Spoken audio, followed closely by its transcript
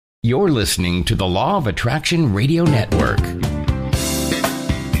You're listening to the Law of Attraction Radio Network.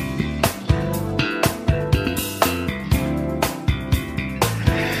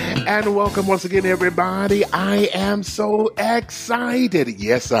 And welcome once again, everybody. I am so excited.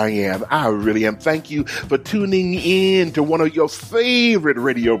 Yes, I am. I really am. Thank you for tuning in to one of your favorite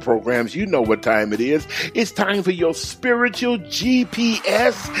radio programs. You know what time it is. It's time for your spiritual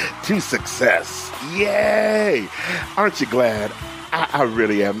GPS to success. Yay! Aren't you glad? I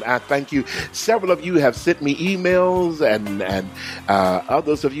really am. I thank you. Several of you have sent me emails and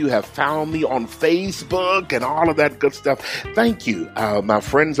others of you have found me on Facebook and all of that good stuff. Thank you. My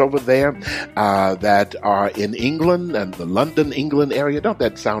friends over there that are in England and the London, England area. Don't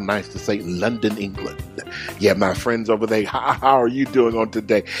that sound nice to say London, England? Yeah, my friends over there. How are you doing on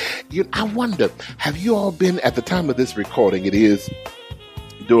today? I wonder, have you all been, at the time of this recording, it is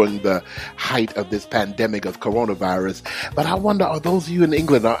during the height of this pandemic of coronavirus. But I wonder, are those of you in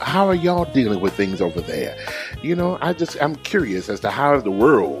England, how are y'all dealing with things over there? I'm curious as to how is the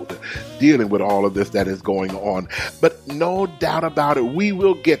world dealing with all of this that is going on. But no doubt about it, we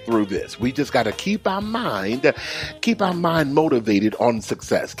will get through this. We just got to keep our mind motivated on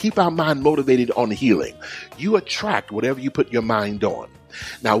success. Keep our mind motivated on healing. You attract whatever you put your mind on.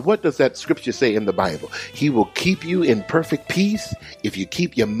 Now, what does that scripture say in the Bible? He will keep you in perfect peace if you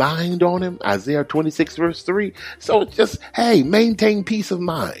keep your mind on him. Isaiah 26 verse 3. So just, maintain peace of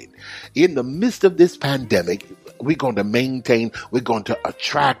mind. In the midst of this pandemic, we're going to maintain, we're going to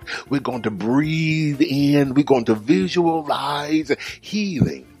attract, we're going to breathe in, we're going to visualize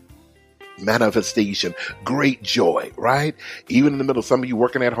healing, manifestation, great joy, right? Even in the middle, some of you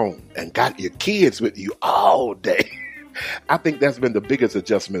working at home and got your kids with you all day. I think that's been the biggest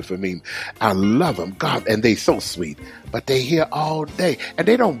adjustment for me. I love them, God, and they so sweet, but they here all day and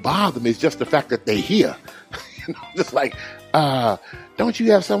they don't bother me. It's just the fact that they here. Just like, don't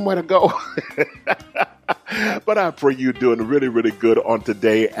you have somewhere to go? But I pray you're doing really, really good on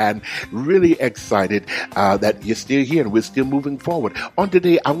today and really excited that you're still here and we're still moving forward. On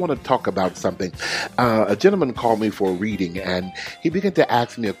today, I want to talk about something. A gentleman called me for a reading and he began to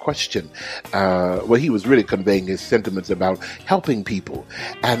ask me a question. He was really conveying his sentiments about helping people.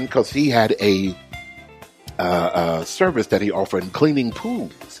 And because he had a service that he offered in cleaning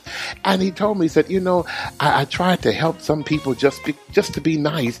pools. And he told me, he said, I tried to help some people just to be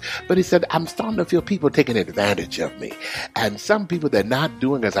nice, but he said, I'm starting to feel people taking advantage of me. And some people, they're not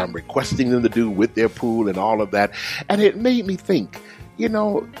doing as I'm requesting them to do with their pool and all of that. And it made me think, you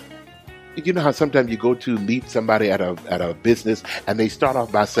know how sometimes you go to meet somebody at a business and they start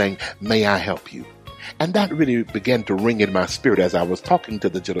off by saying, may I help you? And that really began to ring in my spirit as I was talking to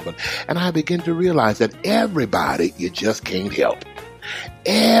the gentleman. And I began to realize that everybody you just can't help.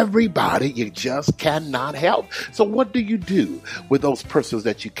 Everybody you just cannot help. So what do you do with those persons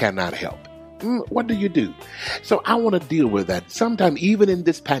that you cannot help? What do you do? So I want to deal with that. Sometimes even in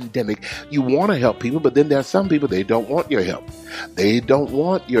this pandemic, you want to help people, but then there are some people, they don't want your help. They don't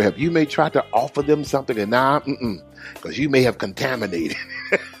want your help. You may try to offer them something and because you may have contaminated.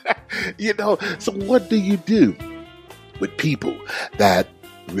 So what do you do with people that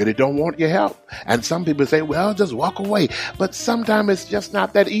really don't want your help? And some people say, well, just walk away. But sometimes it's just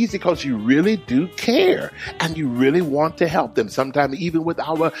not that easy because you really do care and you really want to help them. Sometimes even with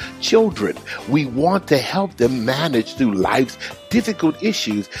our children, we want to help them manage through life's difficult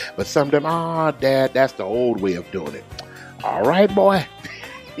issues. But sometimes, Dad, that's the old way of doing it. All right, boy.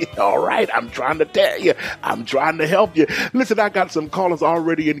 All right, I'm trying to tell you. I'm trying to help you. Listen, I got some callers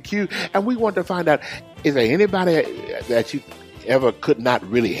already in queue, and we want to find out, is there anybody that you ever could not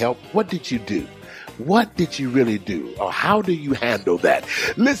really help? What did you do? What did you really do? Or how do you handle that?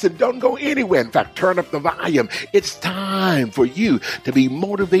 Listen, don't go anywhere. In fact, turn up the volume. It's time for you to be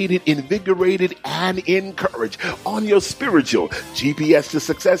motivated, invigorated, and encouraged on your spiritual GPS to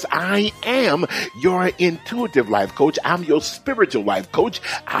success. I am your intuitive life coach. I'm your spiritual life coach.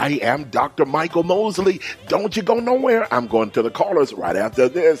 I am Dr. Michael Mosley. Don't you go nowhere. I'm going to the callers right after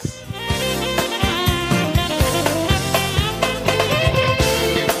this.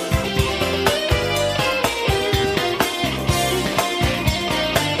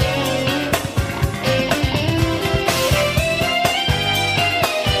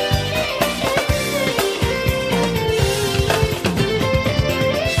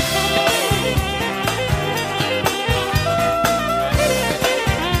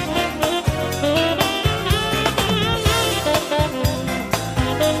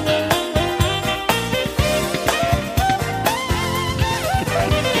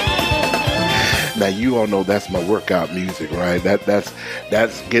 Now you all know that's my workout music, right?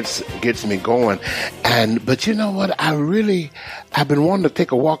 That gets me going. But you know what? I've been wanting to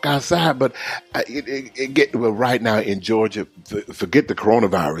take a walk outside, but right now in Georgia, forget the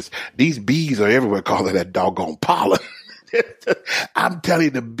coronavirus. These bees are everywhere calling that doggone pollen. I'm telling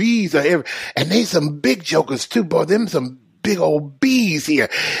you, the bees are everywhere. And they some big jokers too, boy. Them some big old bees here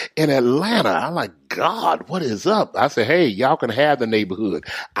in Atlanta. I'm like, God, what is up? I said, hey, y'all can have the neighborhood.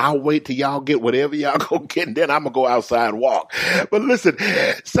 I'll wait till y'all get whatever y'all go get, and then I'm going to go outside and walk. But listen,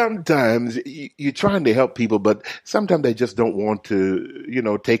 sometimes you're trying to help people, but sometimes they just don't want to,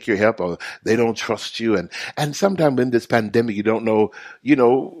 take your help, or they don't trust you. And sometimes in this pandemic, you don't know,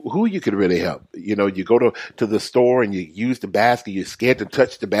 who you could really help. You go to the store and you use the basket. You're scared to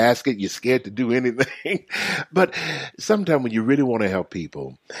touch the basket. You're scared to do anything. But sometimes when you really want to help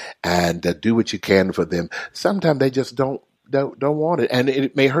people and do what you can for them, sometimes they just don't want it, and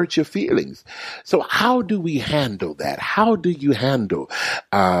it may hurt your feelings. So how do we handle that? How do you handle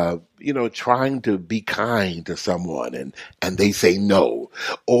trying to be kind to someone and they say no,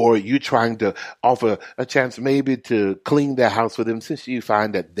 or you trying to offer a chance maybe to clean their house for them since you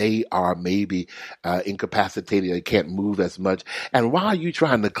find that they are maybe incapacitated, they can't move as much, and while you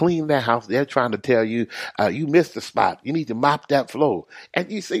trying to clean their house, they're trying to tell you you missed the spot, you need to mop that floor,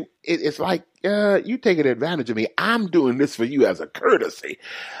 and you see it's like you taking advantage of me. I'm doing this for you as a courtesy.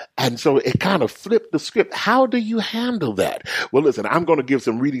 And so it kind of flipped the script. How do you handle that? Well, listen, I'm going to give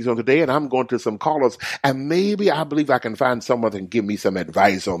some readings on today, and I'm going to some callers, and maybe I believe I can find someone that can give me some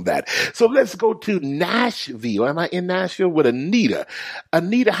advice on that. So let's go to Nashville. Am I in Nashville with Anita?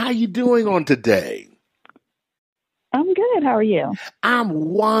 Anita, how you doing on today? I'm good. How are you? I'm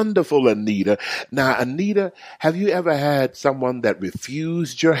wonderful, Anita. Now, Anita, have you ever had someone that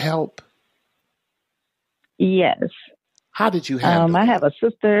refused your help? Yes. How did you handle I have a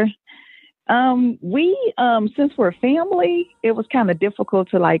sister. Since we're family, it was kind of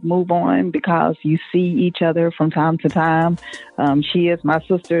difficult to move on because you see each other from time to time. She is my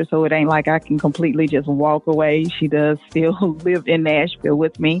sister, so it ain't like I can completely just walk away. She does still live in Nashville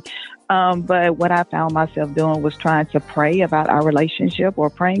with me. But what I found myself doing was trying to pray about our relationship, or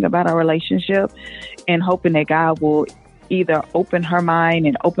praying about our relationship, and hoping that God will either open her mind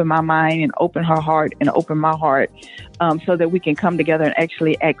and open my mind, and open her heart and open my heart, so that we can come together and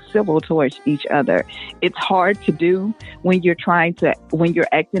actually act civil towards each other. It's hard to do when you're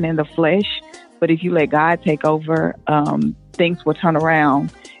acting in the flesh, but if you let God take over, things will turn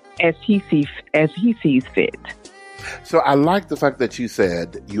around as he sees fit. So I like the fact that you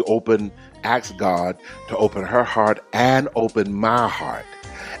said you ask God to open her heart and open my heart.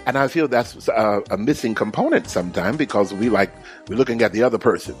 And I feel that's a missing component sometimes, because we're looking at the other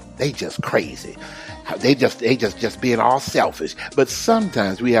person. They just crazy. They just being all selfish. But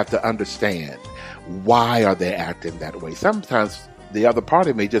sometimes we have to understand, why are they acting that way? Sometimes the other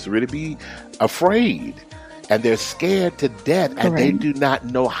party may just really be afraid, and they're scared to death, and they do not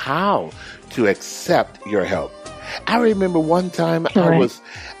know how to accept your help. I remember one time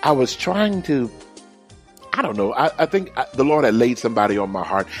I was trying to, I don't know, I think the Lord had laid somebody on my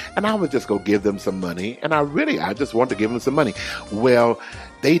heart, and I was just going to give them some money. And I just wanted to give them some money. Well,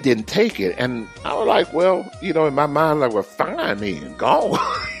 they didn't take it. And I was like, well, in my mind, well, fine, man, go.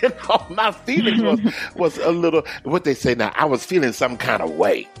 My feelings was a little, what they say now, I was feeling some kind of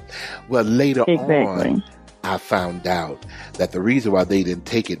way. Well, later on, I found out that the reason why they didn't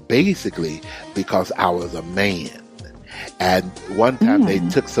take it, basically because I was a man. And one time they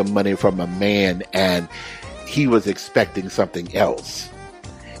took some money from a man, and he was expecting something else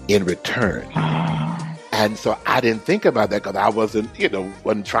in return. And so I didn't think about that, because I wasn't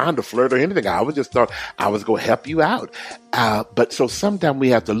trying to flirt or anything. I was just thought I was going to help you out. But so sometimes we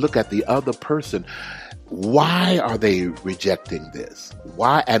have to look at the other person. Why are they rejecting this?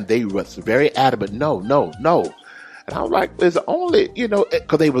 Why? And they was very adamant, no. And I was like, there's only,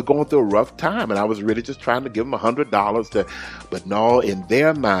 because they were going through a rough time, and I was really just trying to give them $100 but no, in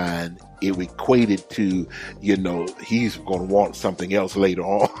their mind, it equated to, he's going to want something else later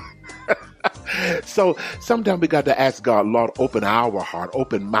on. So sometimes we got to ask God, Lord, open our heart,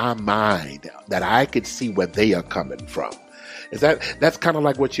 open my mind, that I could see where they are coming from. That's kind of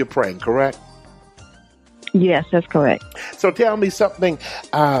like what you're praying, correct? Yes, that's correct. So tell me something.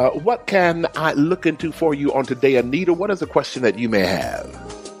 What can I look into for you on today, Anita? What is a question that you may have?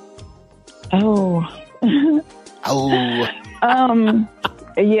 Oh.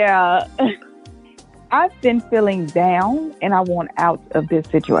 Yeah. I've been feeling down, and I want out of this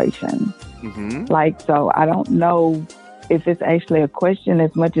situation. So I don't know if it's actually a question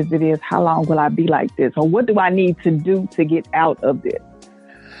as much as it is, how long will I be like this? Or what do I need to do to get out of this?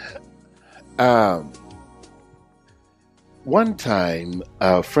 One time,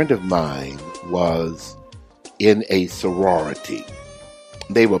 a friend of mine was in a sorority.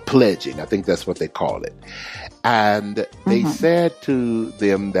 They were pledging. I think that's what they call it. And they said to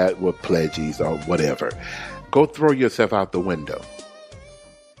them that were pledges or whatever, go throw yourself out the window.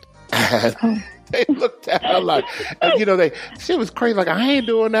 And they looked at her like, she was crazy. Like, I ain't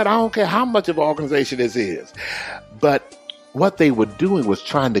doing that. I don't care how much of an organization this is. But what they were doing was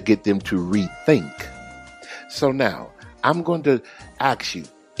trying to get them to rethink. So now, I'm going to ask you,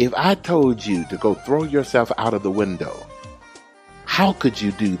 if I told you to go throw yourself out of the window, how could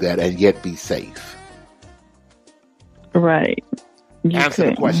you do that and yet be safe? Right. Answer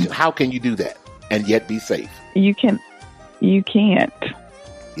the question. How can you do that and yet be safe? You can't.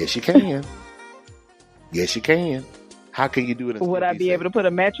 Yes, you can. Yes, you can. How can you do it? Would I be able to put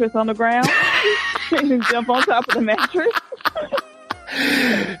a mattress on the ground and jump on top of the mattress?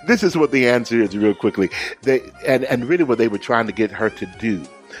 This is what the answer is real quickly. And really what they were trying to get her to do.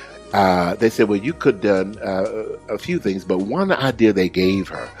 They said, well, you could have done a few things, but one idea they gave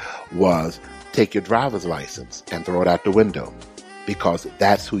her was take your driver's license and throw it out the window, because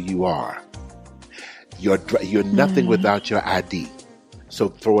that's who you are. You're nothing without your ID. So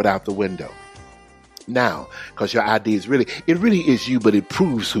throw it out the window. Now, because your ID is really is you, but it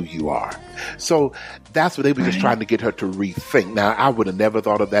proves who you are. So that's what they were just trying to get her to rethink. Now, I would have never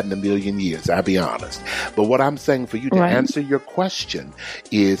thought of that in a million years, I'll be honest. But what I'm saying for you to answer your question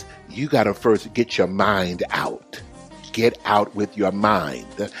is you got to first get your mind out. Get out with your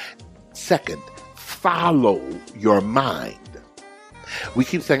mind. Second, follow your mind. We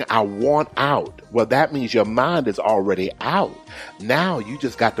keep saying, I want out. Well, that means your mind is already out. Now you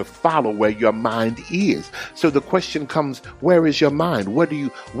just got to follow where your mind is. So the question comes, where is your mind? Where do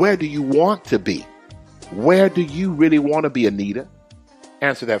you want to be? Where do you really want to be, Anita?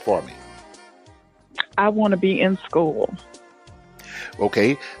 Answer that for me. I want to be in school.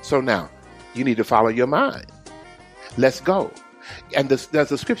 Okay, so now you need to follow your mind. Let's go. And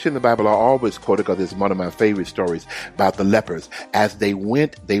there's a scripture in the Bible I always quote it because it's one of my favorite stories about the lepers. As they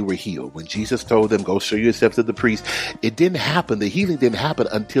went, they were healed. When Jesus told them, go show yourself to the priest, it didn't happen. The healing didn't happen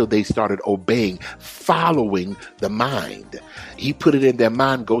until they started obeying, following the mind. He put it in their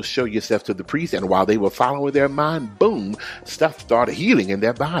mind, go show yourself to the priest. And while they were following their mind, boom, stuff started healing in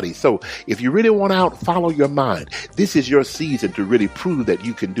their body. So if you really want out, follow your mind. This is your season to really prove that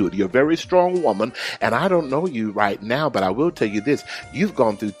you can do it. You're a very strong woman. And I don't know you right now, but I will tell you this. You've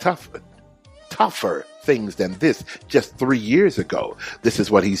gone through tougher things than this just 3 years ago. This is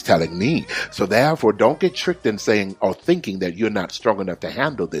what he's telling me. So therefore, don't get tricked in saying or thinking that you're not strong enough to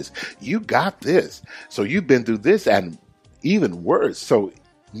handle this. You got this. So you've been through this and even worse. So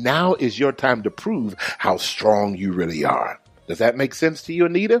now is your time to prove how strong you really are. Does that make sense to you,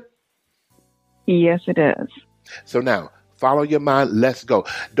 Anita? Yes, it does. So now, follow your mind. Let's go.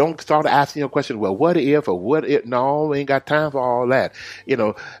 Don't start asking your question. Well, what if or what if? No, we ain't got time for all that.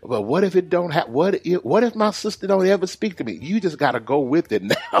 Well, what if it don't have? What if my sister don't ever speak to me? You just got to go with it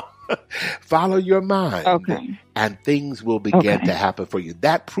now. Follow your mind. Okay. And things will begin to happen for you.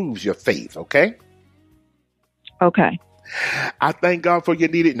 That proves your faith. Okay. Okay. I thank God for you,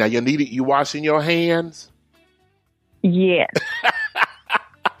 Anita. Now, you washing your hands? Yes.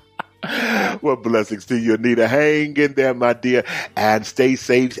 Well, blessings to you, Anita. Hang in there, my dear, and stay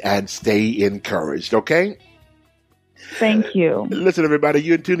safe and stay encouraged, okay? Thank you. Listen, everybody,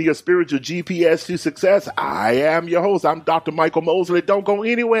 you're tuning your spiritual GPS to success. I am your host. I'm Dr. Michael Mosley. Don't go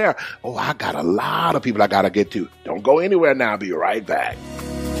anywhere. Oh, I got a lot of people I got to get to. Don't go anywhere now. I'll be right back.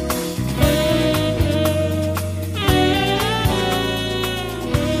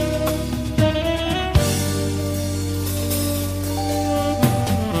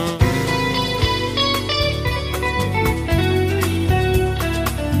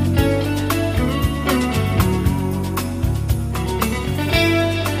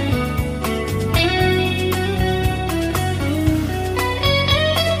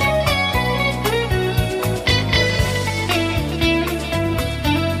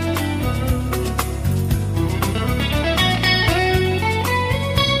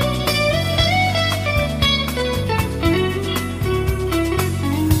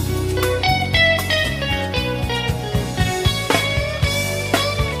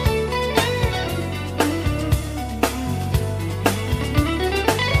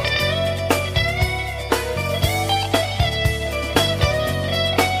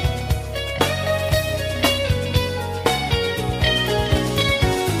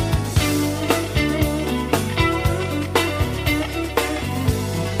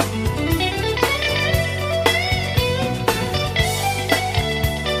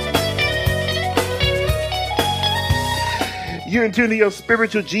 You're in tune to your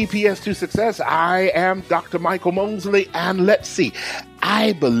spiritual GPS to success. I am Dr. Michael Mosley, and let's see.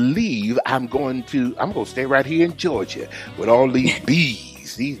 I believe I'm going to stay right here in Georgia with all these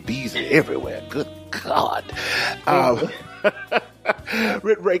bees. These bees are everywhere. Good God.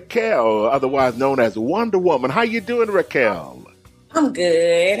 Raquel, otherwise known as Wonder Woman. How you doing, Raquel? I'm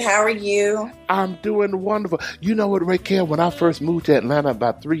good. How are you? I'm doing wonderful. You know what, Raquel, when I first moved to Atlanta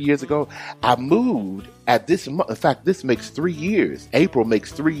about 3 years ago, I moved at this month. In fact, this makes 3 years. April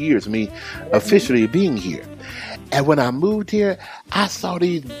makes 3 years, me officially being here. And when I moved here, I saw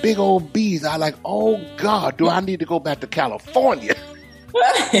these big old bees. I like, oh God, do I need to go back to California?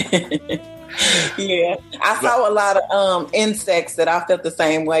 Yeah, I saw a lot of insects that I felt the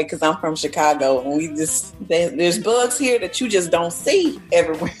same way because I'm from Chicago, and there's bugs here that you just don't see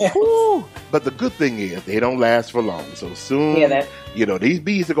everywhere. But the good thing is they don't last for long. So soon, these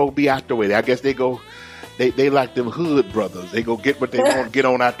bees are gonna be out the way. I guess they like them hood brothers. They go get what they want, get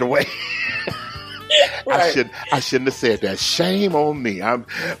on out the way. Right. I shouldn't have said that. Shame on me.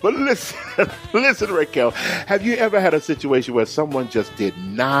 But listen, Raquel, have you ever had a situation where someone just did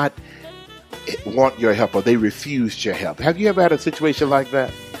not want your help or they refused your help? Have you ever had a situation like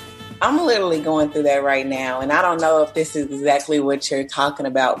that? I'm literally going through that right now, and I don't know if this is exactly what you're talking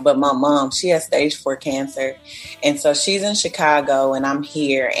about, but my mom, she has stage 4 cancer, and so she's in Chicago and I'm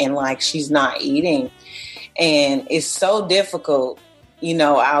here, and like she's not eating, and it's so difficult. You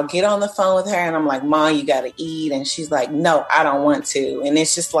know, I'll get on the phone with her and I'm like, Mom, you got to eat. And she's like, no, I don't want to. And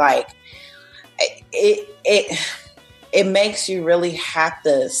it's just like, it makes you really have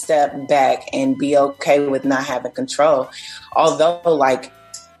to step back and be okay with not having control. Although, like,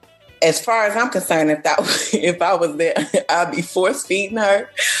 as far as I'm concerned, if I was there, I'd be force feeding her.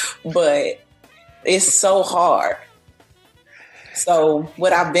 But it's so hard. So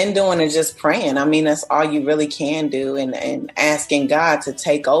what I've been doing is just praying. I mean, that's all you really can do, and asking God to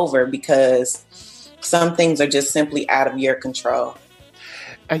take over, because some things are just simply out of your control.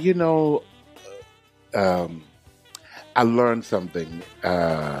 And I learned something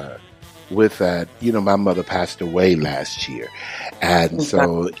with that. You know, my mother passed away last year, and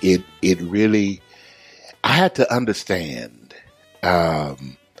so it really, I had to understand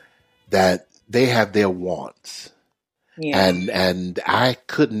that they have their wants. Yeah. And I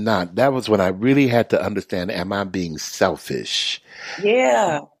could not. That was when I really had to understand, am I being selfish?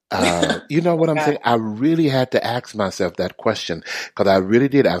 Yeah. You know what I'm saying? I really had to ask myself that question, because I really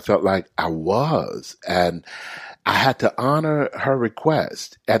did. I felt like I was. And I had to honor her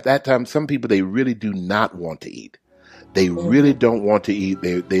request. At that time, some people, they really do not want to eat. They really don't want to eat.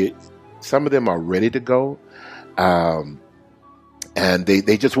 They some of them are ready to go. And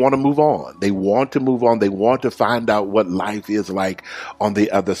they just want to move on. They want to move on. They want to find out what life is like on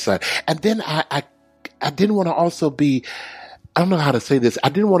the other side. And then I didn't want to also be, I don't know how to say this. I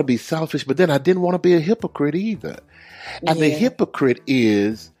didn't want to be selfish, but then I didn't want to be a hypocrite either. And the hypocrite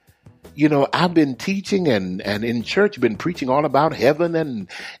is, you know, I've been teaching and in church, been preaching all about heaven, and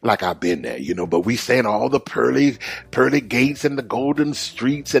like I've been there, you know, but we saying all the pearly gates and the golden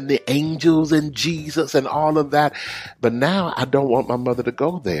streets and the angels and Jesus and all of that. But now I don't want my mother to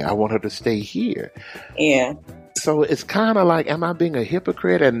go there. I want her to stay here. Yeah. So it's kind of like, am I being a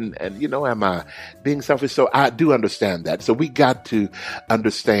hypocrite and, you know, am I being selfish? So I do understand that. So we got to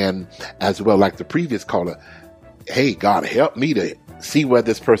understand as well, like the previous caller, hey, God, help me to see where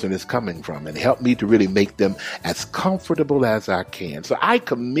this person is coming from and help me to really make them as comfortable as I can. So I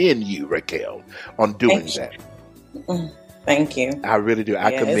commend you, Raquel, on doing that. Thank you. I really do.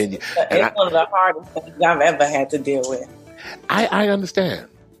 I commend you. It's one of the hardest things I've ever had to deal with. I understand.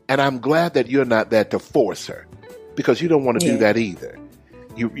 And I'm glad that you're not there to force her, because you don't want to do that either.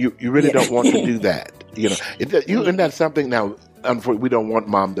 You really don't want to do that. You know, and that's something now. Unfortunately, we don't want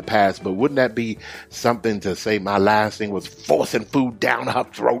mom to pass, but wouldn't that be something to say my last thing was forcing food down her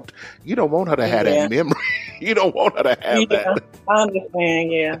throat? You don't want her to have that memory. You don't want her to have that. I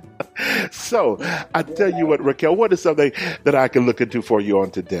understand, yeah. So I tell you what, Raquel, what is something that I can look into for you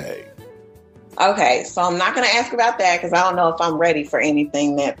on today? Okay, so I'm not going to ask about that because I don't know if I'm ready for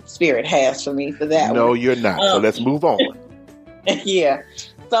anything that Spirit has for me for that. No, you're not. So let's move on. Yeah.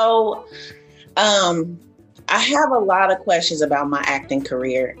 So, I have a lot of questions about my acting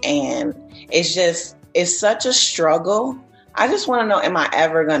career, and it's such a struggle. I just want to know, am I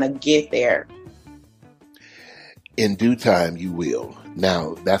ever going to get there? In due time, you will.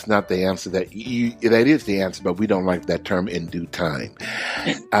 Now, that's not the answer that is the answer, but we don't like that term, in due time.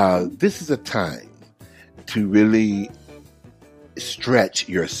 This is a time to really stretch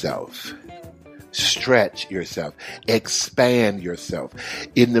yourself, expand yourself.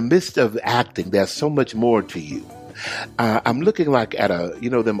 In the midst of acting, there's so much more to you. I'm looking like at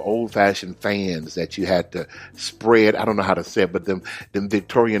them old fashioned fans that you had to spread. I don't know how to say it, but them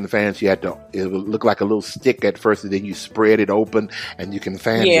Victorian fans, it would look like a little stick at first, and then you spread it open and you can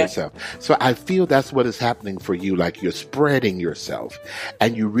fan yourself. So I feel that's what is happening for you. Like you're spreading yourself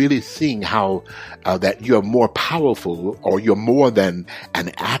and you're really seeing how that you're more powerful, or you're more than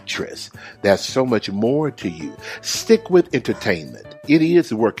an actress. There's so much more to you. Stick with entertainment. It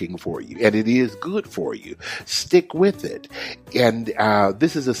is working for you, and it is good for you. Stick with it. And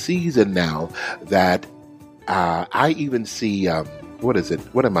this is a season now that I even see, what is it?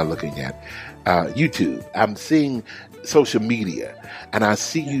 What am I looking at? YouTube. I'm seeing social media, and I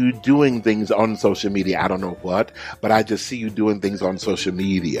see you doing things on social media. I don't know what, but I just see you doing things on social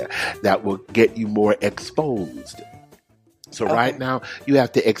media that will get you more exposed. So right now you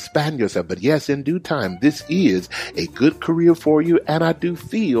have to expand yourself. But yes, in due time, this is a good career for you. And I do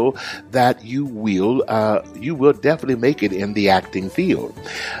feel that you will definitely make it in the acting field.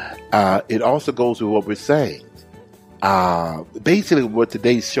 It also goes with what we're saying. Basically what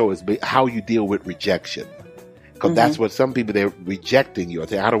today's show is how you deal with rejection. Because that's what some people, they're rejecting you.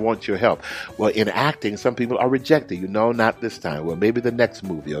 They say, I don't want your help. Well, in acting, some people are rejecting you. No, not this time. Well, maybe the next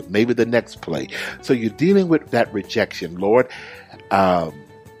movie or maybe the next play. So you're dealing with that rejection. Lord,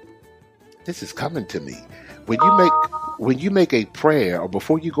 this is coming to me. When you make a prayer, or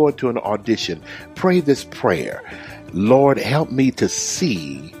before you go into an audition, pray this prayer. Lord, help me to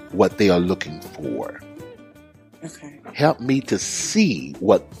see what they are looking for. Okay. Help me to see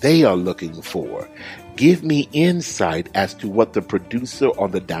what they are looking for. Give me insight as to what the producer or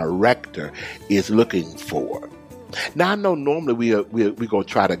the director is looking for. Now, I know normally we're going to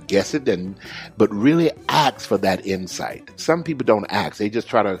try to guess it, but really ask for that insight. Some people don't ask. They just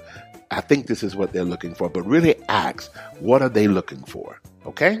try to, I think this is what they're looking for, but really ask, what are they looking for?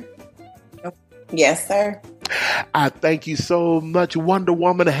 Okay? Yes, sir. I thank you so much, Wonder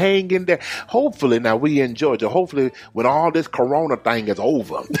Woman. Hang in there. Hopefully, now we in Georgia, hopefully when all this corona thing is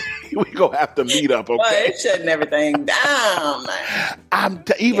over, we're going to have to meet up, okay? Well, it's shutting everything down, man.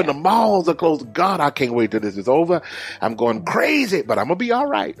 Even the malls are closed. God, I can't wait till this is over. I'm going crazy, but I'm going to be all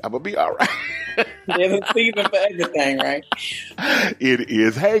right. There's a season for everything, right? It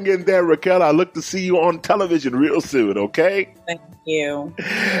is. Hang in there, Raquel. I look to see you on television real soon, okay? Thank you.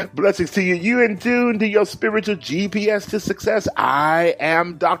 Blessings to you. You in tune to your spiritual GPS to success. I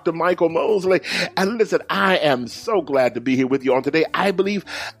am Dr. Michael Mosley. And listen, I am so glad to be here with you on today. I believe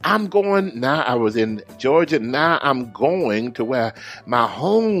I was in Georgia. Now I'm going to where my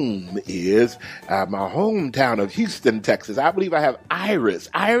home is, my hometown of Houston, Texas. I believe I have Iris.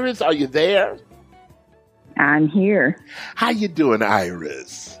 Iris, are you there? I'm here. How you doing,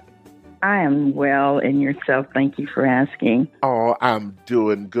 Iris? I am well, and yourself. Thank you for asking. Oh, I'm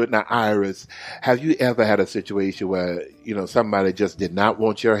doing good. Now, Iris, have you ever had a situation where, somebody just did not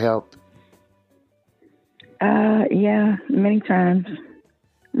want your help? Yeah, many times.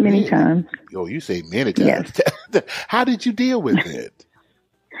 Many times. Oh, you say many times. Yes. How did you deal with it?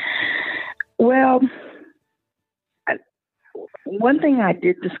 Well, one thing I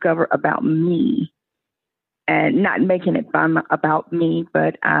did discover about me, and not making it about me,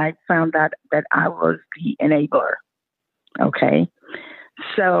 but I found out that I was the enabler. Okay.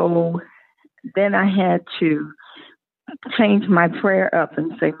 So then I had to change my prayer up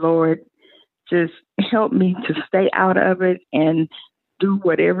and say, Lord, just help me to stay out of it and do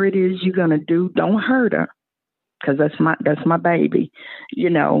whatever it is you're going to do. Don't hurt her, because that's my baby,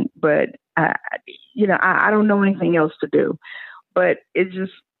 but I don't know anything else to do. But it's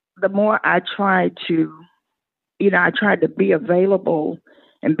just, the more I try to, I tried to be available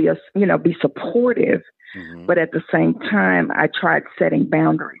and be supportive, but at the same time, I tried setting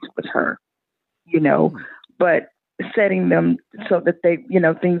boundaries with her, but setting them so that they,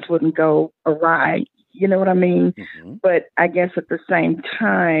 things wouldn't go awry. You know what I mean? Mm-hmm. But I guess at the same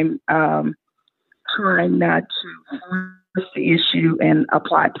time, trying not to force the issue and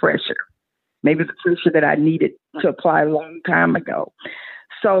apply pressure. Maybe the pressure that I needed to apply a long time ago.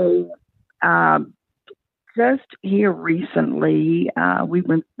 So, just here recently, we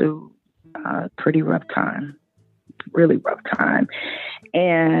went through a pretty rough time, really rough time.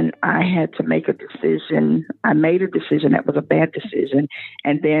 And I had to make a decision. I made a decision that was a bad decision.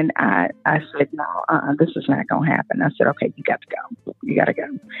 And then I said, no, this is not going to happen. I said, okay, you got to go. You got to go.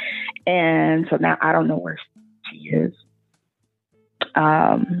 And so now I don't know where she is.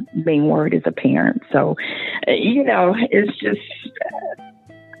 Being worried as a parent. So, it's just...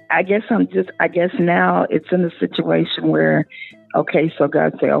 I guess now it's in a situation where Okay, so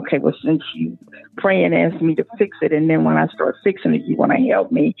God said, okay, well, since you pray and ask me to fix it, and then when I start fixing it, you want to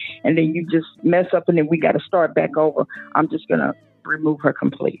help me, and then you just mess up, and then we got to start back over. I'm just going to remove her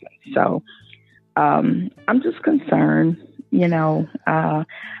completely. So I'm just concerned. You know,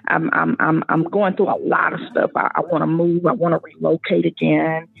 I'm going through a lot of stuff. I want to move. I want to relocate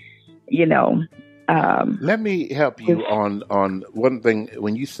again. You know. Let me help you on one thing.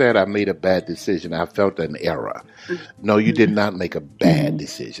 When you said I made a bad decision, I felt an error. No, you did not make a bad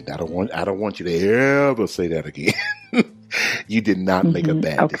decision. I don't want you to ever say that again. You did not make a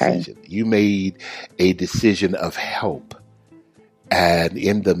bad decision. You made a decision of help. And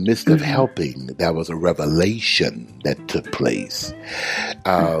in the midst of helping, there was a revelation that took place.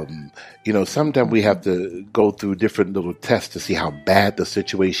 You know, sometimes we have to go through different little tests to see how bad the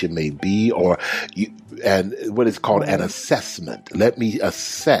situation may be, and what is called an assessment. Let me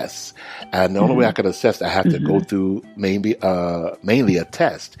assess. And the only way I can assess, I have to go through mainly a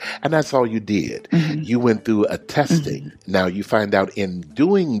test. And that's all you did. You went through a testing. Now you find out in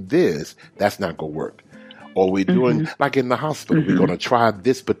doing this, that's not going to work. Or we're doing, like in the hospital, we're going to try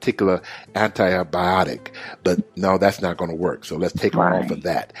this particular antibiotic, but no, that's not going to work. So let's take her off of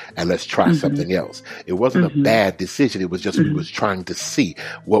that and let's try something else. It wasn't a bad decision. It was just we was trying to see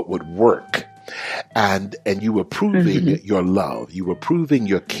what would work. And you were proving your love. You were proving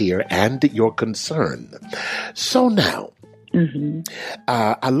your care and your concern. So now,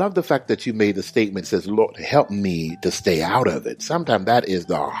 I love the fact that you made the statement says, Lord, help me to stay out of it. Sometimes that is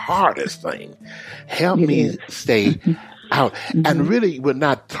the hardest thing. Help me stay out. And really, we're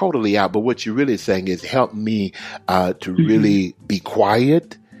not totally out, but what you're really saying is help me to really be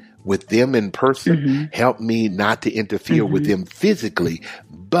quiet with them in person. Help me not to interfere with them physically.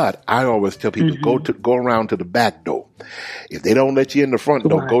 But I always tell people, go around to the back door. If they don't let you in the front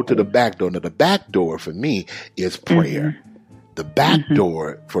door, go to the back door. Now, the back door for me is prayer. The back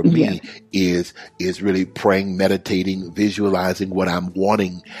door for me is really praying, meditating, visualizing what I'm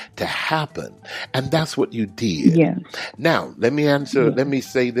wanting to happen. And that's what you did. Now, let me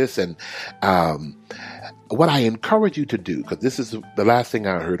say this. And what I encourage you to do, because this is the last thing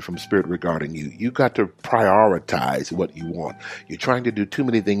I heard from Spirit regarding you, you got to prioritize what you want. You're trying to do too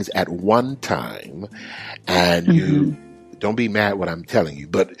many things at one time. And you don't be mad what I'm telling you,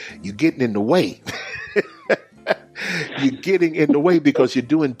 but you're getting in the way. You're getting in the way because you're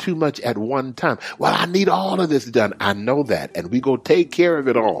doing too much at one time. Well, I need all of this done. I know that. And we go take care of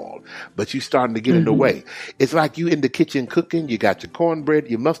it all. But you're starting to get in the way. It's like you in the kitchen cooking. You got your cornbread,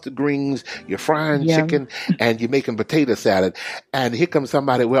 your mustard greens, you're frying chicken, and you're making potato salad. And here comes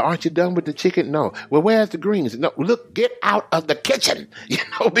somebody, well, aren't you done with the chicken? No. Well, where's the greens? No, look, get out of the kitchen,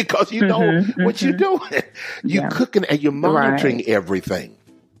 because you know what you're doing. You're cooking and you're monitoring everything.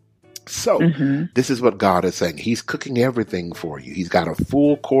 So this is what God is saying. He's cooking everything for you. He's got a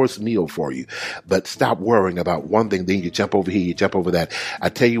full course meal for you. But stop worrying about one thing. Then you jump over here, you jump over that. I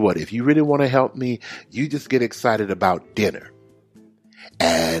tell you what, if you really want to help me, you just get excited about dinner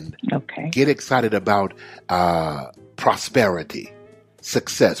and get excited about prosperity,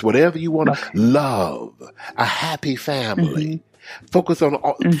 success, whatever you want to love, a happy family. Focus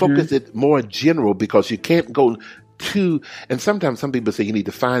it more general because you can't go and sometimes some people say you need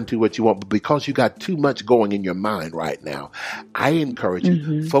to find what you want, but because you got too much going in your mind right now, I encourage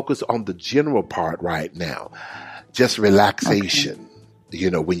you, focus on the general part right now. Just relaxation.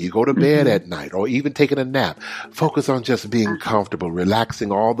 When you go to bed at night or even taking a nap, focus on just being comfortable,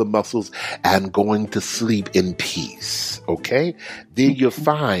 relaxing all the muscles and going to sleep in peace. Okay? Then you'll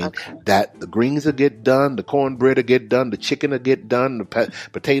find that the greens will get done, the cornbread will get done, the chicken will get done, the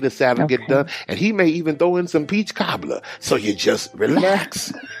potato salad will get done, and he may even throw in some peach cobbler. So you just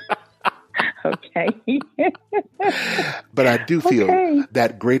relax. Okay. But I do feel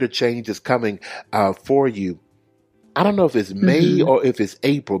that greater change is coming for you. I don't know if it's May or if it's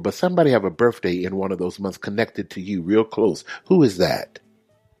April, but somebody have a birthday in one of those months connected to you real close. Who is that?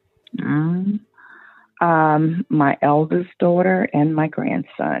 My eldest daughter and my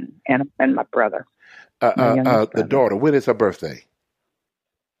grandson and my brother. The daughter, when is her birthday?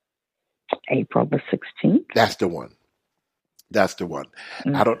 April the 16th. That's the one.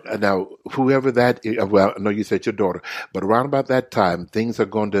 I don't now. Whoever that is, well, I know you said your daughter, but around about that time, things are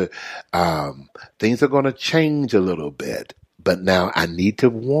going to change a little bit. But now I need to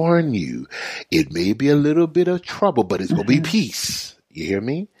warn you: it may be a little bit of trouble, but it's going to be peace. You hear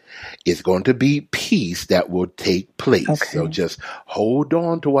me? It's going to be peace that will take place. So just hold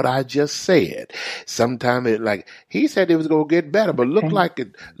on to what I just said. Sometime he said it was going to get better, but looked like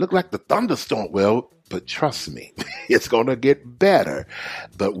the thunderstorm. Well, But trust me, it's going to get better.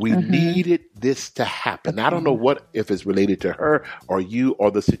 But we needed this to happen. I don't know if it's related to her or you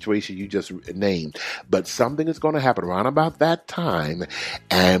or the situation you just named, but something is going to happen around about that time.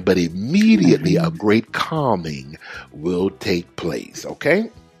 But immediately a great calming will take place.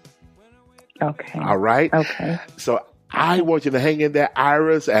 Okay? Okay. All right? Okay. So I want you to hang in there,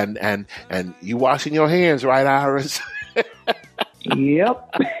 Iris, and you washing your hands, right, Iris?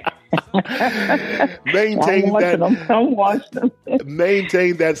 Yep. Maintain that.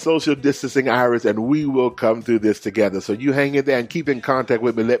 Maintain that social distancing, Iris, and we will come through this together. So you hang in there and keep in contact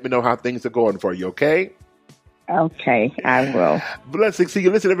with me. Let me know how things are going for you, okay? Okay, I will. Blessings to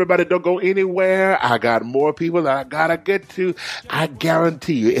you. Listen, everybody, don't go anywhere. I got more people that I gotta get to. I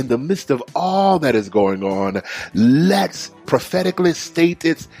guarantee you, in the midst of all that is going on, let's prophetically state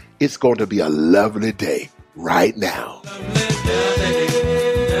it's going to be a lovely day right now.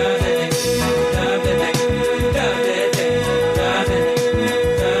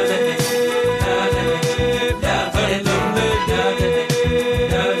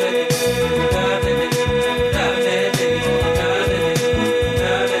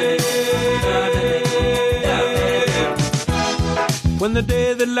 When the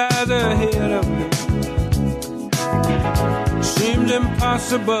day that lies ahead of me seems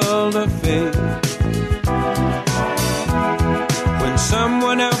impossible to face, when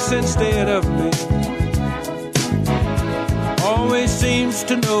someone else instead of me always seems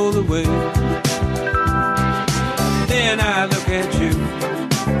to know the way, then I look at you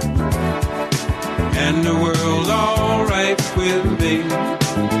and the world's all right with me.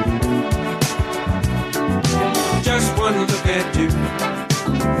 Just one look at you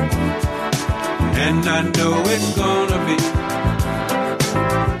and I know it's gonna be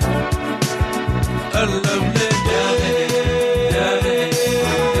a lovely day.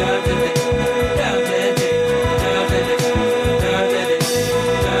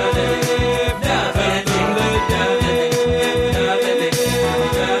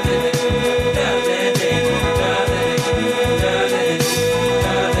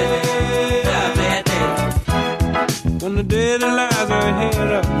 When the day that lies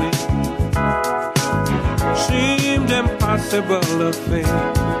ahead of me seems impossible to face,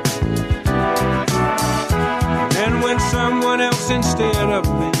 and when someone else instead of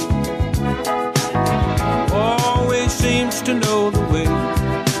me always seems to know the way,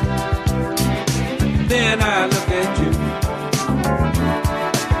 then I look at you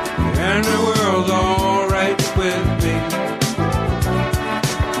and the world's all right with me.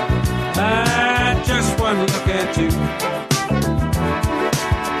 I just one look at you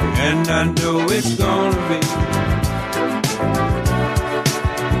and I know it's gonna be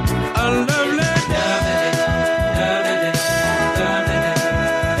a lovely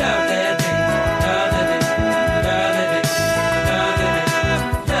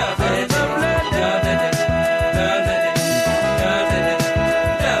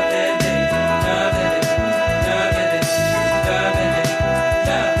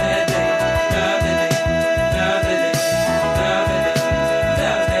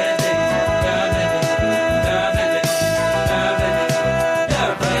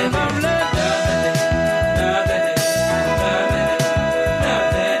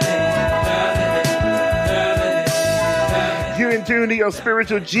Tune to your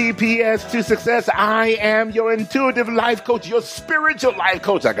spiritual GPS to success. I am your intuitive life coach, your spiritual life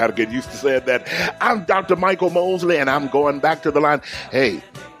coach. I got to get used to saying that. I'm Dr. Michael Mosley, and I'm going back to the line. Hey,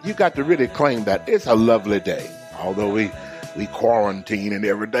 you got to really claim that it's a lovely day. Although we quarantine and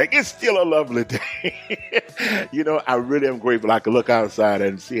everything, it's still a lovely day. You know, I really am grateful I can look outside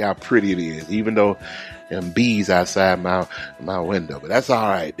and see how pretty it is, even though them bees outside my window. But that's all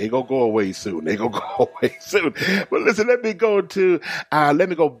right. They gonna go away soon. But listen, let me go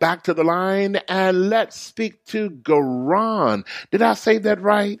back to the line and let's speak to Garon. Did I say that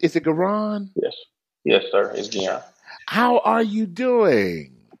right? Is it Garon? Yes, sir. It's Garon. How are you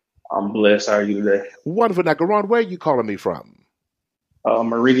doing? I'm blessed. How are you today? Wonderful. Now, Garon, where are you calling me from?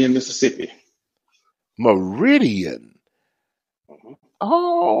 Meridian, Mississippi. Meridian. Mm-hmm.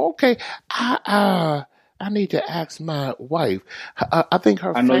 Oh, okay. I need to ask my wife. I think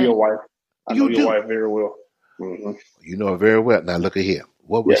her. I know your wife. I know your wife very well. Mm-hmm. You know her very well. Now look at here.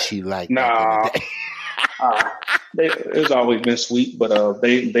 What was she like back in the day? It's always been sweet, but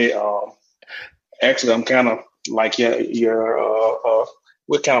they actually I'm kind of like your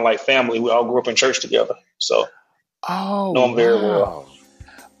we're kind of like family. We all grew up in church together, so know them very well.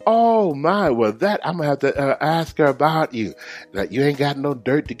 Oh my! Well, that I'm gonna have to ask her about you. Like, you ain't got no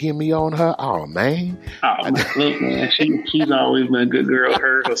dirt to give me on her. Oh man! Oh, man, look, man, she's always been a good girl.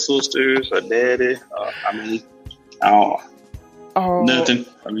 Her sisters, her daddy. Nothing.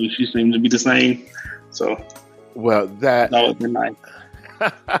 I mean, she seems to be the same. So, well, that always been nice.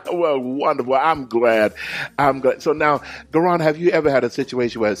 Well, wonderful. I'm glad. So now, Garon, have you ever had a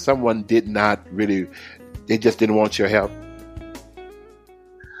situation where someone did not really? They just didn't want your help?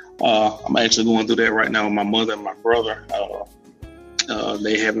 I'm actually going through that right now with my mother and my brother.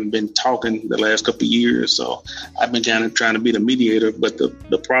 They haven't been talking the last couple of years, so I've been kind of trying to be the mediator. But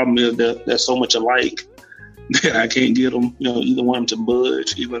the problem is that they're so much alike that I can't get them, either one of them to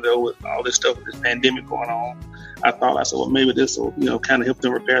budge. Even though with all this stuff, with this pandemic going on, I said, well, maybe this will, kind of help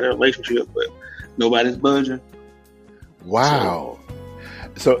them repair their relationship. But nobody's budging. Wow.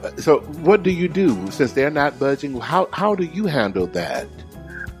 So what do you do since they're not budging? How do you handle that?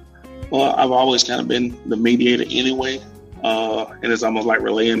 Well, I've always kind of been the mediator anyway, and it's almost like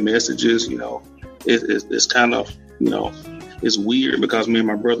relaying messages. It's kind of, it's weird because me and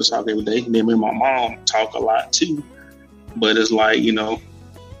my brother talk every day, and then me and my mom talk a lot too. But it's like,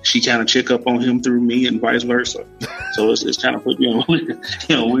 she kind of check up on him through me and vice versa. So it's kind of put me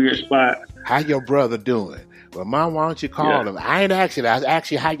in a weird spot. How your brother doing? Well, Mom, why don't you call him? I ain't asking. I was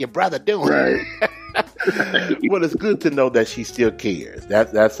asking how your brother doing. Right. Well, it's good to know that she still cares.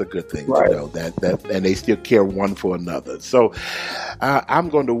 That's a good thing to know that and they still care one for another. So I'm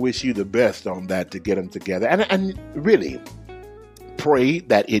going to wish you the best on that to get them together, and really pray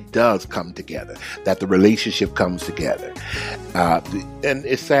that it does come together, that the relationship comes together. And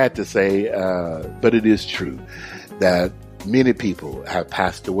it's sad to say, but it is true that many people have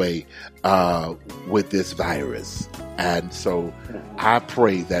passed away with this virus, and so I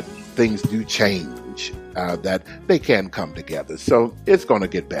pray that things do change, that they can come together. So it's going to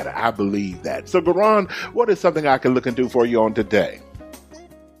get better. I believe that. So, Garon, what is something I can look into for you on today?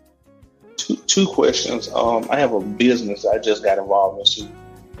 Two questions. I have a business I just got involved in,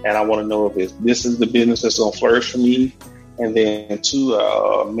 and I want to know if this is the business that's going to flourish for me. And then two,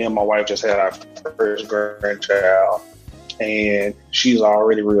 me and my wife just had our first grandchild, and she's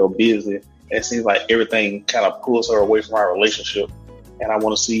already real busy. And it seems like everything kind of pulls her away from our relationship. And I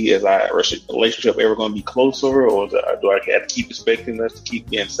want to see, is our relationship ever going to be closer, or do I have to keep expecting us to keep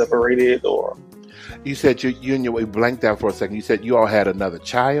getting separated? Or you said you and your wife blanked out for a second. You said you all had another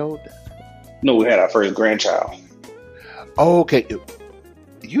child? No, we had our first grandchild. Oh, okay.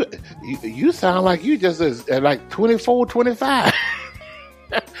 You sound like you just like 24, 25.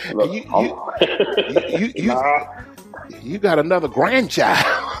 Look, you got another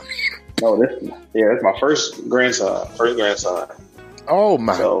grandchild. No, it's my first grandson. Oh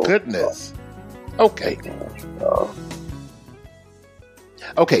my goodness. Okay.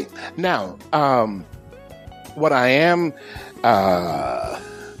 Okay. Now, what I am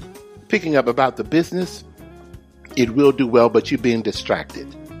picking up about the business, it will do well, but you're being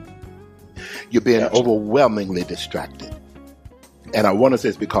distracted. You're being overwhelmingly distracted. And I want to say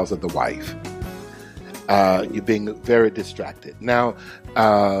it's because of the wife. You're being very distracted. Now,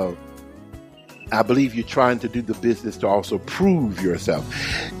 I believe you're trying to do the business to also prove yourself.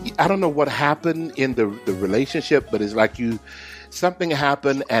 I don't know what happened in the relationship, but it's like something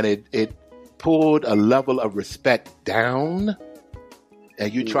happened and it pulled a level of respect down.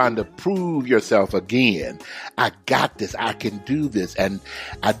 And you're trying to prove yourself again. I got this. I can do this. And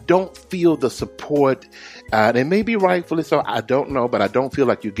I don't feel the support. And it may be rightfully so. I don't know. But I don't feel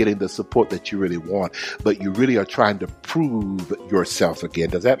like you're getting the support that you really want. But you really are trying to prove yourself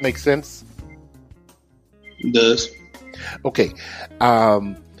again. Does that make sense? It does. Okay.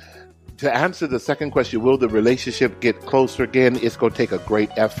 To answer the second question, will the relationship get closer again? It's going to take a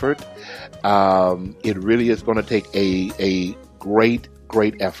great effort. It really is going to take a great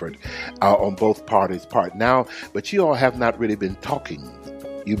effort on both parties' part now, but you all have not really been talking.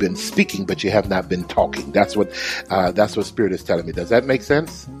 You've been speaking, but you have not been talking. That's what Spirit is telling me. Does that make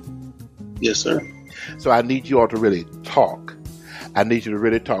sense? Yes, sir. So I need you all to really talk. I need you to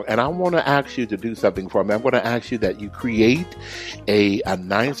really talk. And I want to ask you to do something for me. I'm going to ask you that you create a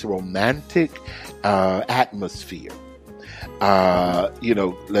nice romantic atmosphere.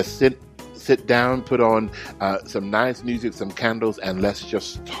 Let's sit down, put on some nice music, some candles, and let's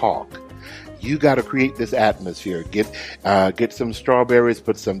just talk. You got to create this atmosphere. Get some strawberries,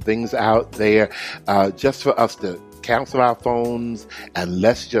 put some things out there, just for us to cancel our phones, and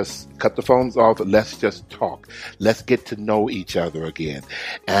let's just cut the phones off. Let's just talk. Let's get to know each other again.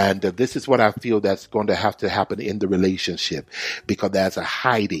 And this is what I feel that's going to have to happen in the relationship, because there's a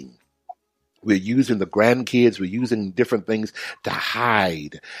hiding. We're using the grandkids, we're using different things to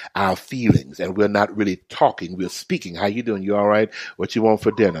hide our feelings, and we're not really talking, we're speaking. How you doing? You all right? What you want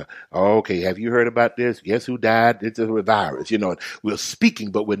for dinner? Oh, okay, have you heard about this? Guess who died? It's a virus. You know, we're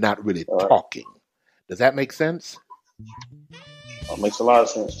speaking, but we're not really talking. Does that make sense? That makes a lot of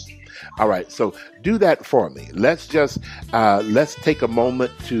sense. All right, so do that for me. Let's just, let's take a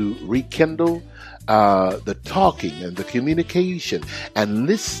moment to rekindle the talking and the communication and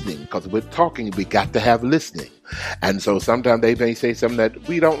listening, because with talking, we got to have listening. And so sometimes they may say something that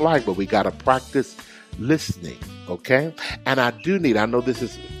we don't like, but we got to practice listening, okay? And I know this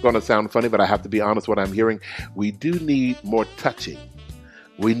is going to sound funny, but I have to be honest what I'm hearing. We do need more touching.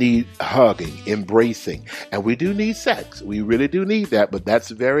 We need hugging, embracing, and we do need sex. We really do need that, but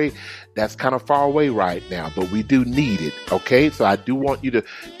that's kind of far away right now, but we do need it, okay? So I do want you to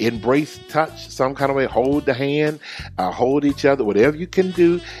embrace touch some kind of way, hold the hand, hold each other, whatever you can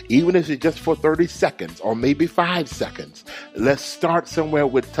do, even if it's just for 30 seconds or maybe 5 seconds. Let's start somewhere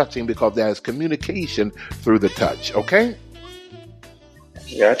with touching, because there's communication through the touch, okay?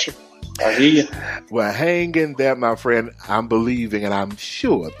 Gotcha. I hear you. Well, hang in there, my friend. I'm believing and I'm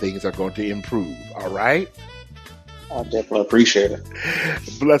sure things are going to improve. All right? I definitely appreciate it.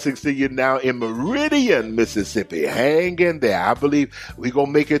 Blessings to you now in Meridian, Mississippi. Hang in there. I believe we're going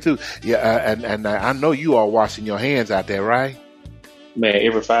to make it too. Yeah, and I know you are washing your hands out there, right? Man,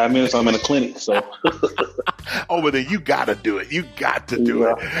 every 5 minutes I'm in a clinic, so. Oh, well, then you got to do it. You got to do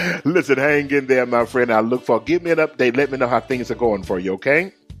it. Listen, hang in there, my friend. Give me an update. Let me know how things are going for you,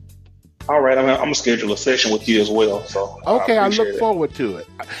 okay? All right, I'm going to schedule a session with you as well. So okay, I look forward to it.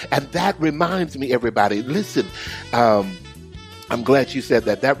 And that reminds me, everybody, listen, I'm glad you said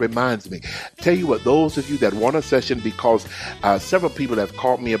that. That reminds me. Tell you what, those of you that want a session, because several people have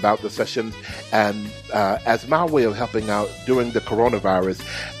called me about the sessions, and as my way of helping out during the coronavirus,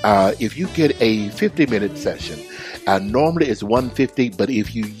 if you get a 50-minute session, normally it's $150, but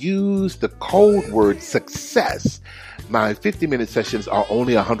if you use the code word success, my 50-minute sessions are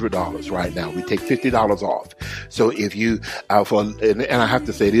only $100 right now. We take $50 off. So if you, and I have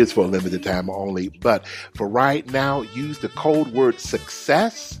to say it is for a limited time only, but for right now, use the code word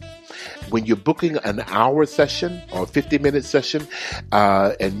success when you're booking an hour session or a 50-minute session,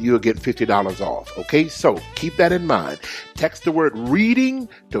 and you'll get $50 off. Okay, so keep that in mind. Text the word reading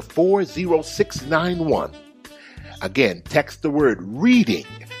to 40691. Again, text the word reading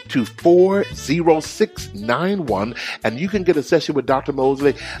to 40691, and you can get a session with Dr.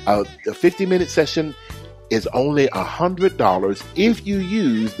 Mosley. A 50-minute session is only $100 if you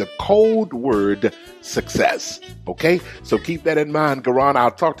use the code word success. Okay? So keep that in mind, Garon. I'll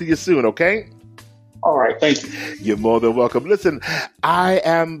talk to you soon, okay? All right, thank you. You're more than welcome. Listen, I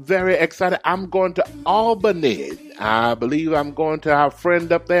am very excited. I'm going to Albany. I believe I'm going to our friend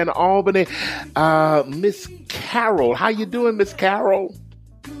up there in Albany, Miss Carol. How you doing, Miss Carol?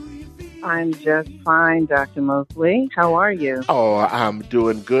 I'm just fine, Dr. Mosley. How are you? Oh, I'm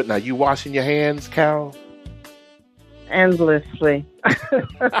doing good. Now, you washing your hands, Carol? Endlessly.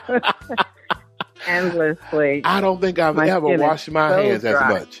 Endlessly. I don't think I've ever washed my hands as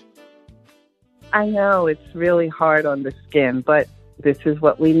much. I know it's really hard on the skin, but this is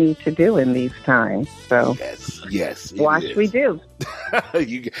what we need to do in these times. So yes, wash we do. I'm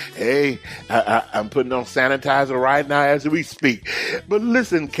putting on sanitizer right now as we speak. But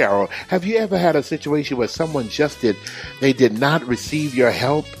listen, Carol, have you ever had a situation where someone they did not receive your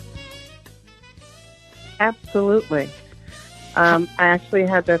help? Absolutely. I actually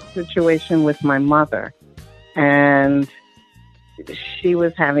had that situation with my mother, and she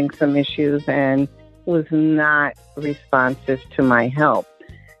was having some issues and was not responsive to my help,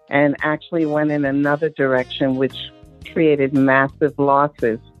 and actually went in another direction, which created massive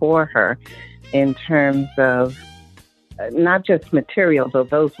losses for her in terms of not just material, though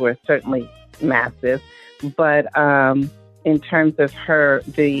those were certainly massive, but in terms of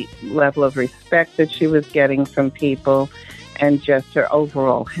the level of respect that she was getting from people and just her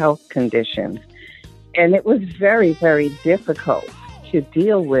overall health conditions. And it was very, very difficult to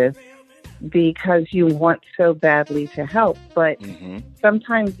deal with because you want so badly to help, but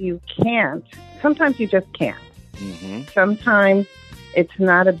sometimes you can't. Sometimes you just can't. Sometimes it's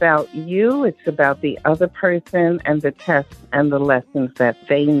not about you, it's about the other person and the tests and the lessons that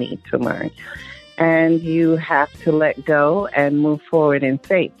they need to learn. And you have to let go and move forward in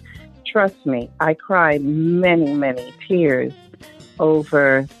faith. Trust me, I cried many, many tears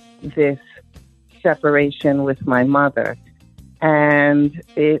over this separation with my mother. And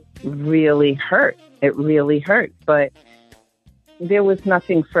it really hurt. It really hurt. But there was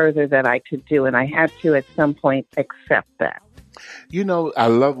nothing further that I could do. And I had to, at some point, accept that. You know, I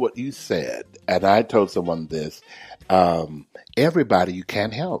love what you said, and I told someone this. Everybody you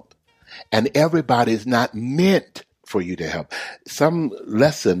can't help, and everybody is not meant for you to help. Some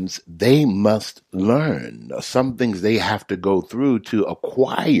lessons they must learn, or some things they have to go through to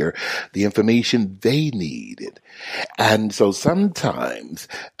acquire the information they needed. And so sometimes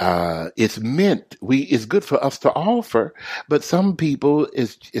it's good for us to offer, but some people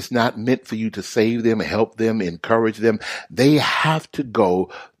it's not meant for you to save them, help them, encourage them. They have to go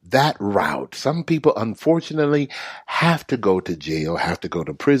that route. Some people, unfortunately, have to go to jail, have to go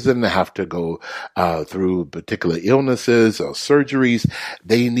to prison, have to go through particular illnesses or surgeries.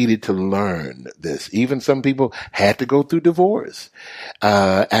 They needed to learn this. Even some people had to go through divorce.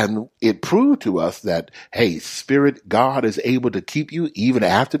 And it proved to us that, hey, Spirit God is able to keep you even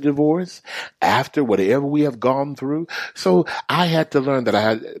after divorce, after whatever we have gone through. So I had to learn that. I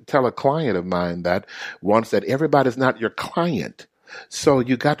had to tell a client of mine that once, that everybody's not your client. So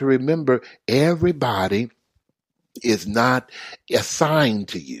you got to remember, everybody is not assigned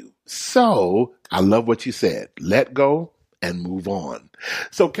to you. So I love what you said. Let go and move on.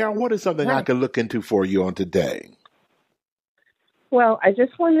 So Carol, what is something I can look into for you on today? Well, I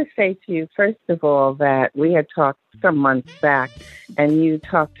just want to say to you, first of all, that we had talked some months back, and you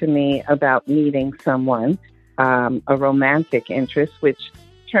talked to me about meeting someone, a romantic interest, which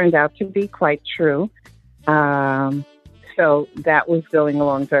turned out to be quite true. So that was going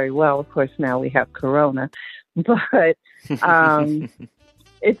along very well. Of course, now we have Corona. But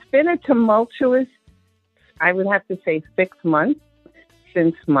it's been a tumultuous, I would have to say, 6 months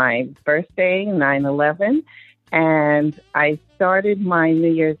since my birthday, 9/11. And I started my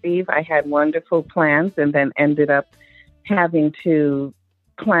New Year's Eve. I had wonderful plans and then ended up having to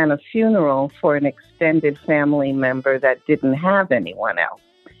plan a funeral for an extended family member that didn't have anyone else.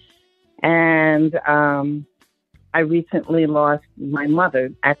 And I recently lost my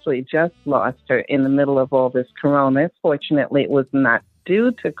mother, actually just lost her in the middle of all this Corona. Fortunately, it was not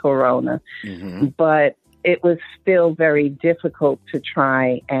due to Corona, but it was still very difficult to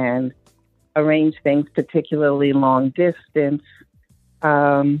try and arrange things, particularly long distance.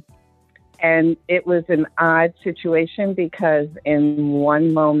 And it was an odd situation because in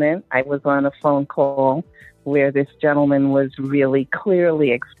one moment I was on a phone call where this gentleman was really clearly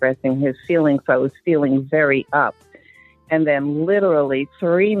expressing his feelings. So I was feeling very up. And then literally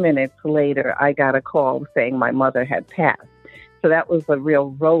 3 minutes later, I got a call saying my mother had passed. So that was a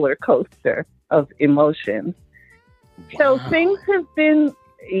real roller coaster of emotions. Wow. So things have been,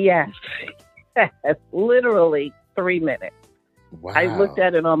 yes, literally 3 minutes. Wow. I looked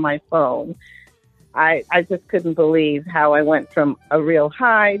at it on my phone. I just couldn't believe how I went from a real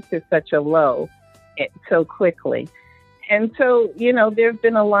high to such a low so quickly. And so, you know, there have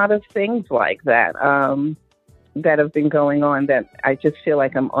been a lot of things like that that have been going on that I just feel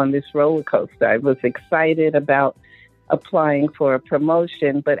like I'm on this roller coaster. I was excited about applying for a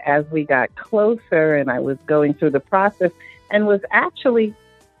promotion, but as we got closer and I was going through the process and was actually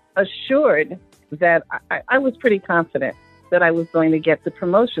assured that I was pretty confident that I was going to get the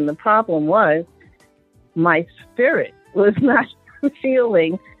promotion. The problem was my spirit was not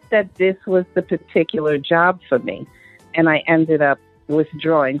feeling that this was the particular job for me. And I ended up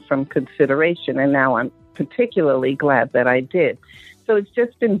withdrawing from consideration. And now I'm particularly glad that I did. So it's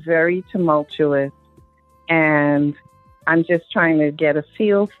just been very tumultuous. And I'm just trying to get a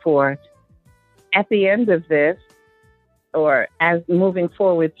feel for, at the end of this, or as moving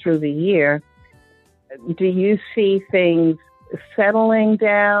forward through the year, do you see things settling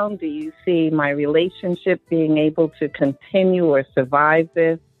down? Do you see my relationship being able to continue or survive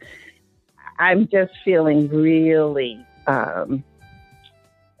this? I'm just feeling really, I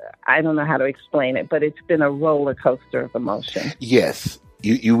don't know how to explain it, but it's been a roller coaster of emotion. Yes,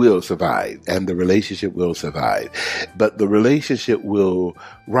 you will survive, and the relationship will survive. But the relationship will,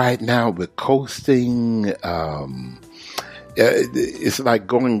 right now, with coasting, it's like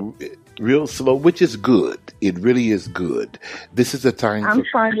going real slow, which is good. It really is good. This is a time. I'm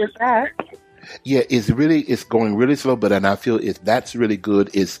fine with that. Yeah, it's going really slow, but and I feel that's really good.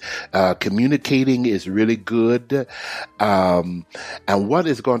 It's communicating is really good. And what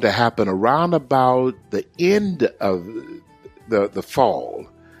is going to happen around about the end of the fall,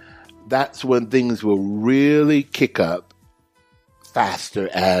 that's when things will really kick up faster,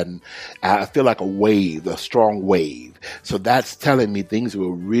 and I feel like a wave, a strong wave. So that's telling me things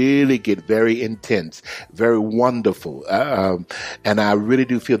will really get very intense, very wonderful. And I really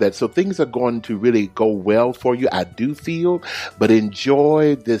do feel that. So things are going to really go well for you, I do feel, but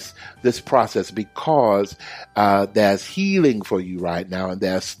enjoy this process, because there's healing for you right now, and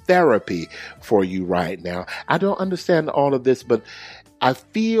there's therapy for you right now. I don't understand all of this, but I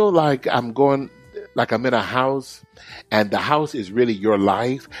feel like I'm in a house, and the house is really your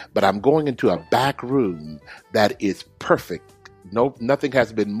life, but I'm going into a back room that is perfect. No, nothing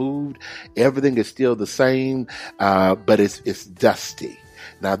has been moved. Everything is still the same, but it's dusty.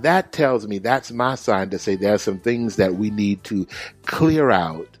 Now that tells me, that's my sign to say there are some things that we need to clear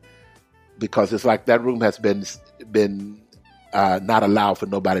out, because it's like that room has been not allowed for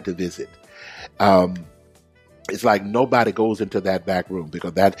nobody to visit. It's like nobody goes into that back room,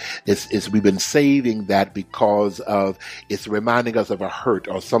 because we've been saving that because of it's reminding us of a hurt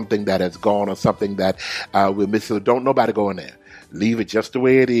or something that has gone, or something that we're missing. So don't nobody go in there. Leave it just the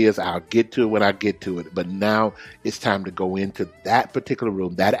way it is. I'll get to it when I get to it. But now it's time to go into that particular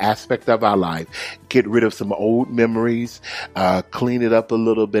room, that aspect of our life, get rid of some old memories, clean it up a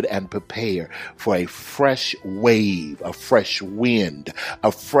little bit, and prepare for a fresh wave, a fresh wind,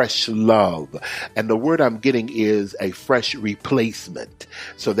 a fresh love. And the word I'm getting is a fresh replacement.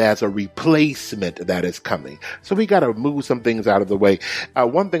 So there's a replacement that is coming. So we got to move some things out of the way.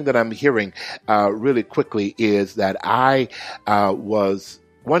 One thing that I'm hearing really quickly is that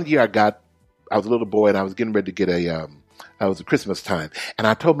one year I was a little boy, and I was getting ready to get it was Christmas time, and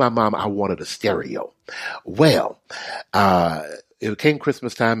I told my mom I wanted a stereo. Well, it came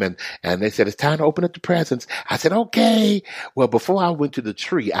Christmas time, and they said, it's time to open up the presents. I said, okay. Well, before I went to the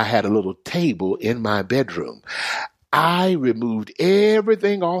tree, I had a little table in my bedroom. I removed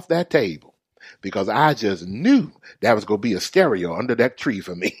everything off that table, because I just knew that was going to be a stereo under that tree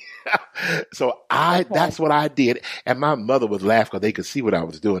for me. So that's what I did. And my mother was laughing, because they could see what I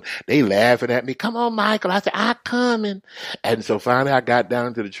was doing. They laughing at me. Come on, Michael. I said, I'm coming. And so finally I got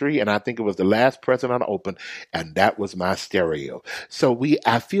down to the tree, and I think it was the last present I opened, and that was my stereo. So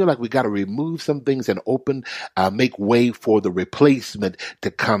I feel like we got to remove some things and make way for the replacement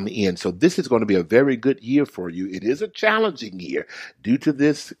to come in. So this is going to be a very good year for you. It is a challenging year due to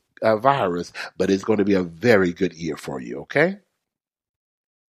this virus, but it's going to be a very good year for you. Okay.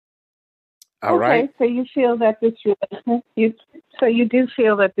 All right. So you feel that you do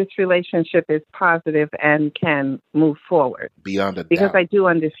feel that this relationship is positive and can move forward. Beyond a doubt. Because I do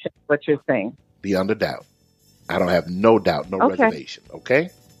understand what you're saying. Beyond a doubt. I don't have no doubt, no reservation. Okay.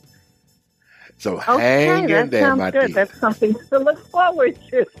 So hang in there, my dear. That's something to look forward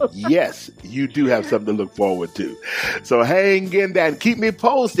to. Yes, you do have something to look forward to. So hang in there and keep me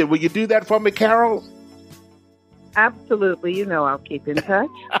posted. Will you do that for me, Carol? Absolutely. I'll keep in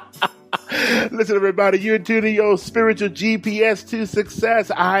touch. Listen, everybody, you're tuning your spiritual GPS to success.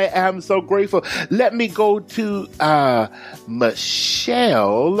 I am so grateful. Let me go to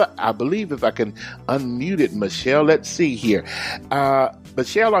Michelle. I believe if I can unmute it, Michelle. Let's see here.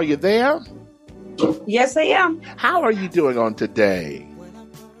 Michelle, are you there? Yes, I am. How are you doing on today?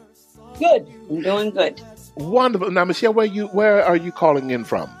 Good. I'm doing good. Wonderful. Now, Michelle, where are you calling in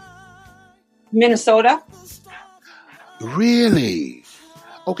from? Minnesota. Really?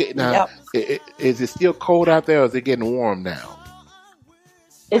 Okay, now, is it still cold out there, or is it getting warm now?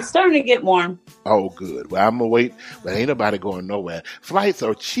 It's starting to get warm. Oh, good. Well, I'm going to wait, but ain't nobody going nowhere. Flights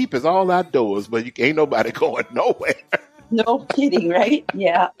are cheap as all outdoors, but ain't nobody going nowhere. No kidding, right?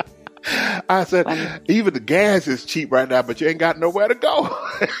 Yeah. I said, even the gas is cheap right now, but you ain't got nowhere to go.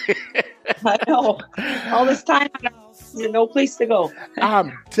 I know. All this time, there's no place to go.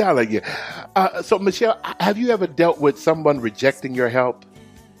 I'm telling you. So, Michelle, have you ever dealt with someone rejecting your help?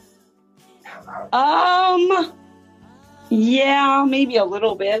 Yeah, maybe a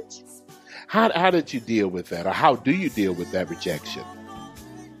little bit. How did you deal with that, or how do you deal with that rejection?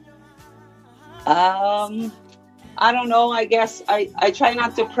 I don't know. I guess I try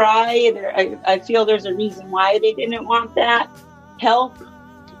not to pry. I feel there's a reason why they didn't want that help.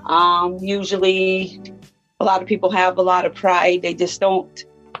 Usually a lot of people have a lot of pride. They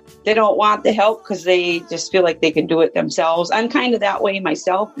don't want the help because they just feel like they can do it themselves. I'm kind of that way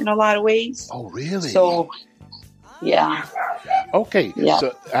myself in a lot of ways. Oh, really? So, yeah. Okay. Yeah.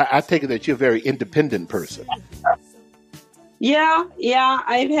 So I take it that you're a very independent person. Yeah.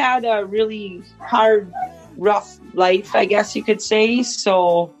 I've had a really hard, rough life, I guess you could say.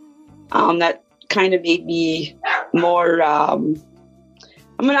 So that kind of made me more, I'm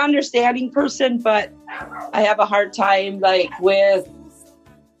an understanding person, but I have a hard time with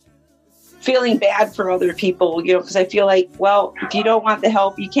feeling bad for other people, because I feel like, well, if you don't want the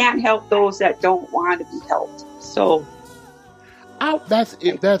help, you can't help those that don't want to be helped. So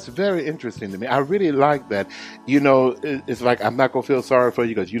that's very interesting to me. I really like that. It's like, I'm not going to feel sorry for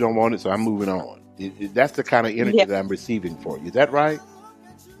you because you don't want it, so I'm moving on. That's the kind of energy that I'm receiving for you. Is that right?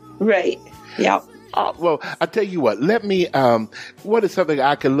 Right. Yeah. Well, I'll tell you what. Let me. What is something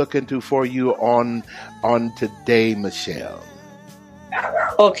I can look into for you on today, Michelle?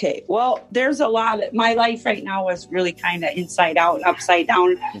 Okay. Well, there's a lot. My life right now is really kind of inside out and upside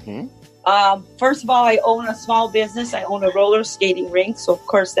down. Mm-hmm. First of all, I own a small business. I own a roller skating rink, so of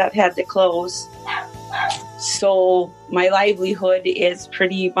course that had to close. So my livelihood is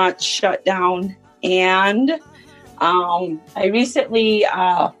pretty much shut down. And I recently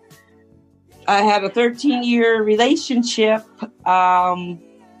I had a 13-year relationship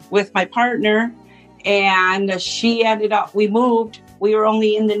with my partner, and she ended up, we moved. We were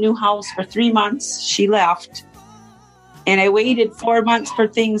only in the new house for 3 months. She left. And I waited 4 months for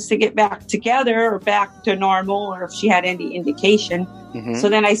things to get back together or back to normal, or if she had any indication. Mm-hmm. So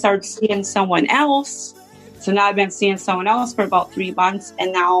then I started seeing someone else. So now I've been seeing someone else for about 3 months.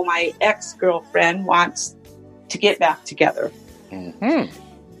 And now my ex-girlfriend wants to get back together. Mm-hmm.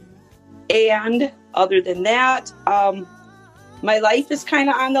 And other than that, my life is kind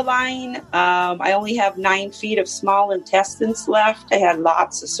of on the line. I only have 9 feet of small intestines left. I had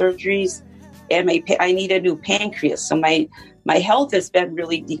lots of surgeries, and I need a new pancreas. So my health has been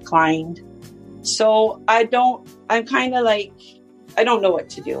really declined. So I'm kind of like, I don't know what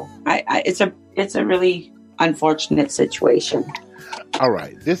to do. It's a really unfortunate situation. All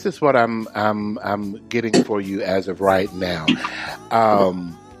right, this is what I'm getting for you as of right now.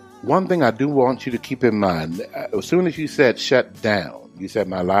 One thing I do want you to keep in mind, as soon as you said shut down, you said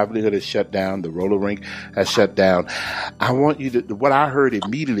my livelihood is shut down, the roller rink has shut down. I want you to, what I heard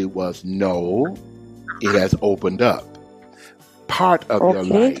immediately was, no, it has opened up. Part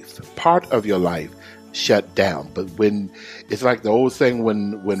of your life shut down. But when, it's like the old saying,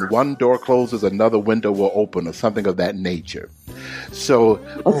 when one door closes, another window will open, or something of that nature. So,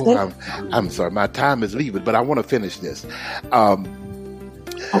 I'm sorry, my time is leaving, but I want to finish this.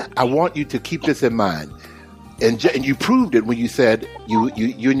 I want you to keep this in mind. And you proved it when you said you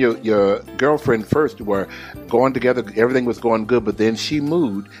and your girlfriend first were going together. Everything was going good, but then she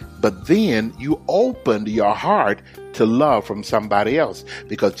moved. But then you opened your heart to love from somebody else,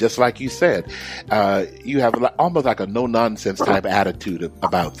 because just like you said, you have almost like a no-nonsense type attitude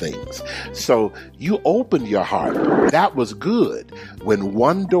about things. So you opened your heart. That was good. When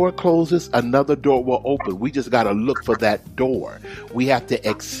one door closes, another door will open. We just got to look for that door. We have to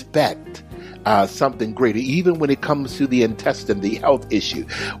expect something greater, even when it comes to the intestine, the health issue.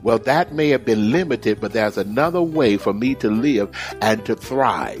 Well, that may have been limited, but there's another way for me to live and to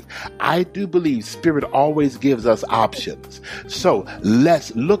thrive. I do believe Spirit always gives us options. So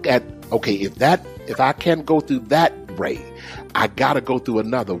let's look at, okay, if I can't go through that way, I gotta go through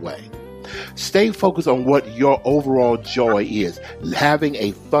another way. Stay focused on what your overall joy is, having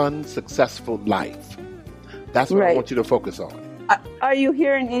a fun, successful life. That's what I want you to focus on. Are you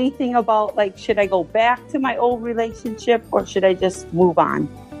hearing anything about, like, should I go back to my old relationship, or should I just move on?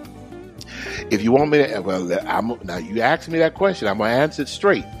 If you want me to, now you asked me that question, I'm going to answer it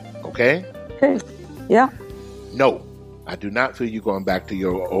straight, okay? Okay. Yeah. No, I do not feel you going back to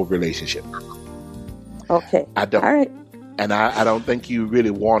your old relationship. Okay. I don't. All right. And I don't think you really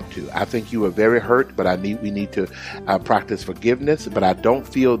want to. I think you were very hurt, but we need to practice forgiveness. But I don't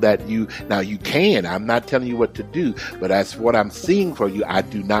feel that you can. I'm not telling you what to do, but that's what I'm seeing for you. I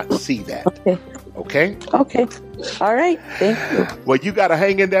do not see that. Okay? Okay. All right. Thank you. Well, you got to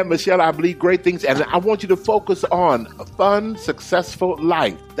hang in there, Michelle. I believe great things. And I want you to focus on a fun, successful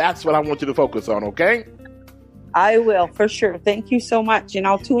life. That's what I want you to focus on, okay? I will, for sure. Thank you so much, and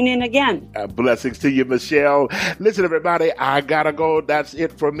I'll tune in again. Blessings to you, Michelle. Listen, everybody, I gotta go. That's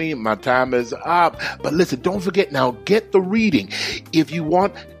it for me. My time is up. But listen, don't forget now, get the reading. If you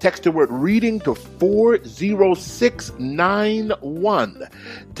want, text the word reading to 40691.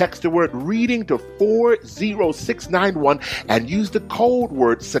 Text the word reading to 40691 and use the code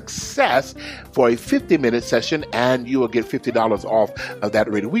word success for a 50-minute session, and you will get $50 off of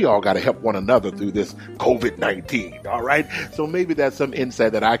that reading. We all got to help one another through this COVID-19. All right. So maybe that's some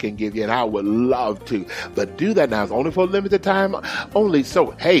insight that I can give you, and I would love to. But do that now. It's only for a limited time only.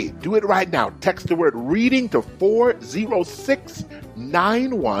 So, hey, do it right now. Text the word reading to 40691.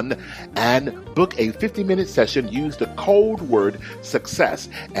 888-866-9191 and book a 50-minute session. Use the code word SUCCESS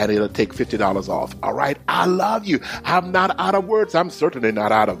and it'll take $50 off. All right. I love you. I'm not out of words. I'm certainly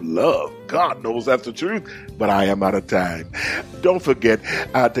not out of love. God knows that's the truth, but I am out of time. Don't forget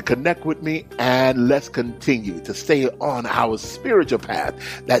to connect with me and let's continue to stay on our spiritual path,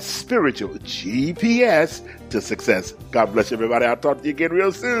 that spiritual GPS to success. God bless you, everybody. I'll talk to you again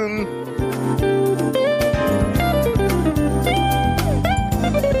real soon.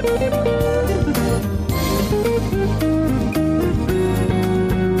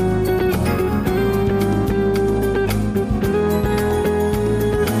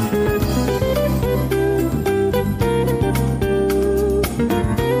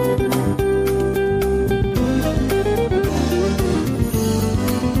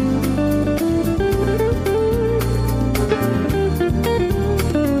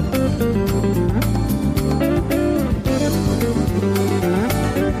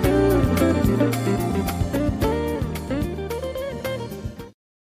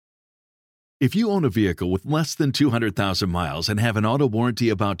 If you own a vehicle with less than 200,000 miles and have an auto warranty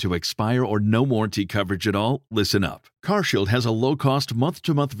about to expire or no warranty coverage at all, listen up. CarShield has a low-cost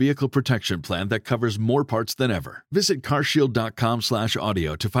month-to-month vehicle protection plan that covers more parts than ever. Visit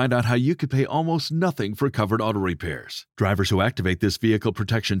carshield.com/audio to find out how you could pay almost nothing for covered auto repairs. Drivers who activate this vehicle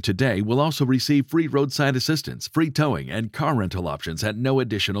protection today will also receive free roadside assistance, free towing, and car rental options at no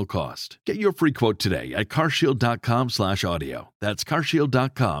additional cost. Get your free quote today at carshield.com/audio. That's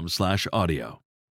carshield.com/audio.